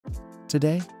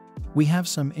Today, we have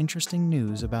some interesting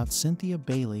news about Cynthia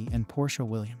Bailey and Porsha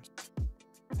Williams.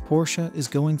 Porsha is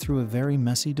going through a very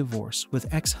messy divorce with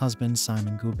ex-husband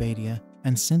Simon Guobadia,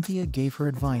 and Cynthia gave her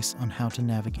advice on how to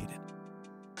navigate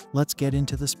it. Let's get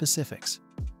into the specifics.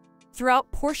 Throughout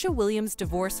Porsha Williams'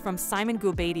 divorce from Simon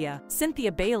Guobadia,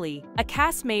 Cynthia Bailey, a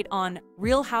castmate on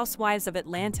Real Housewives of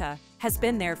Atlanta, has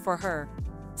been there for her.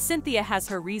 Cynthia has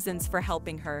her reasons for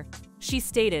helping her. She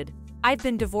stated, "I've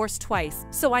been divorced twice,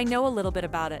 so I know a little bit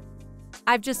about it.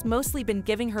 I've just mostly been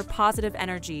giving her positive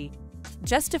energy,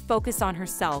 just to focus on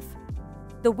herself."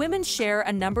 The women share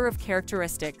a number of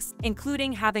characteristics,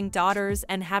 including having daughters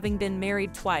and having been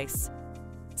married twice.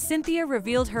 Cynthia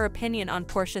revealed her opinion on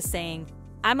Porsha, saying,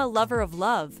 "I'm a lover of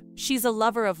love. She's a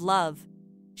lover of love.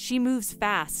 She moves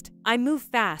fast. I move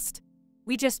fast.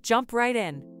 We just jump right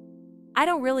in. I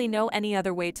don't really know any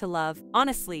other way to love,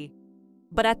 honestly.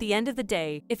 But at the end of the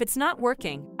day, if it's not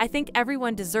working, I think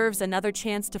everyone deserves another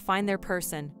chance to find their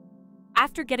person."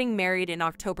 After getting married in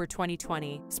October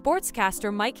 2020,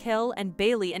 sportscaster Mike Hill and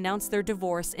Bailey announced their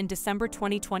divorce in December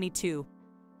 2022.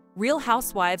 Real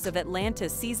Housewives of Atlanta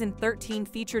Season 13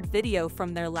 featured video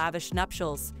from their lavish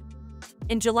nuptials.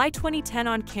 In July 2010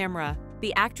 on camera,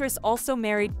 the actress also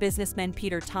married businessman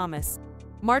Peter Thomas.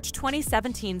 March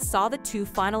 2017 saw the two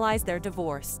finalize their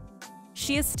divorce.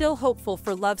 She is still hopeful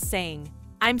for love, saying,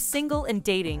 "I'm single and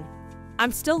dating.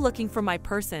 I'm still looking for my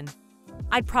person.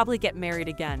 I'd probably get married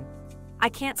again. I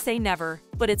can't say never,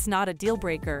 but it's not a deal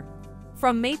breaker."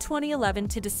 From May 2011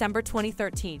 to December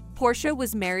 2013, Porsha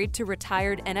was married to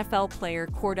retired NFL player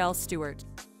Kordell Stewart.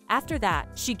 After that,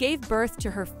 she gave birth to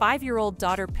her 5-year-old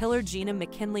daughter Pillar Gina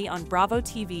McKinley on Bravo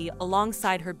TV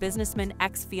alongside her businessman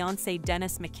ex-fiancé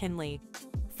Dennis McKinley.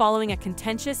 Following a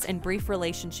contentious and brief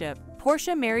relationship,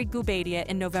 Porsha married Guobadia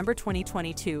in November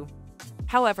 2022.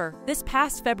 However, this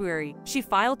past February, she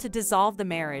filed to dissolve the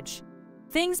marriage.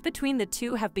 Things between the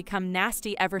two have become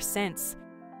nasty ever since.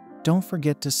 Don't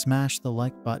forget to smash the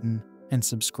like button and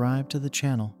subscribe to the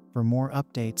channel for more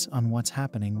updates on what's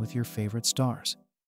happening with your favorite stars.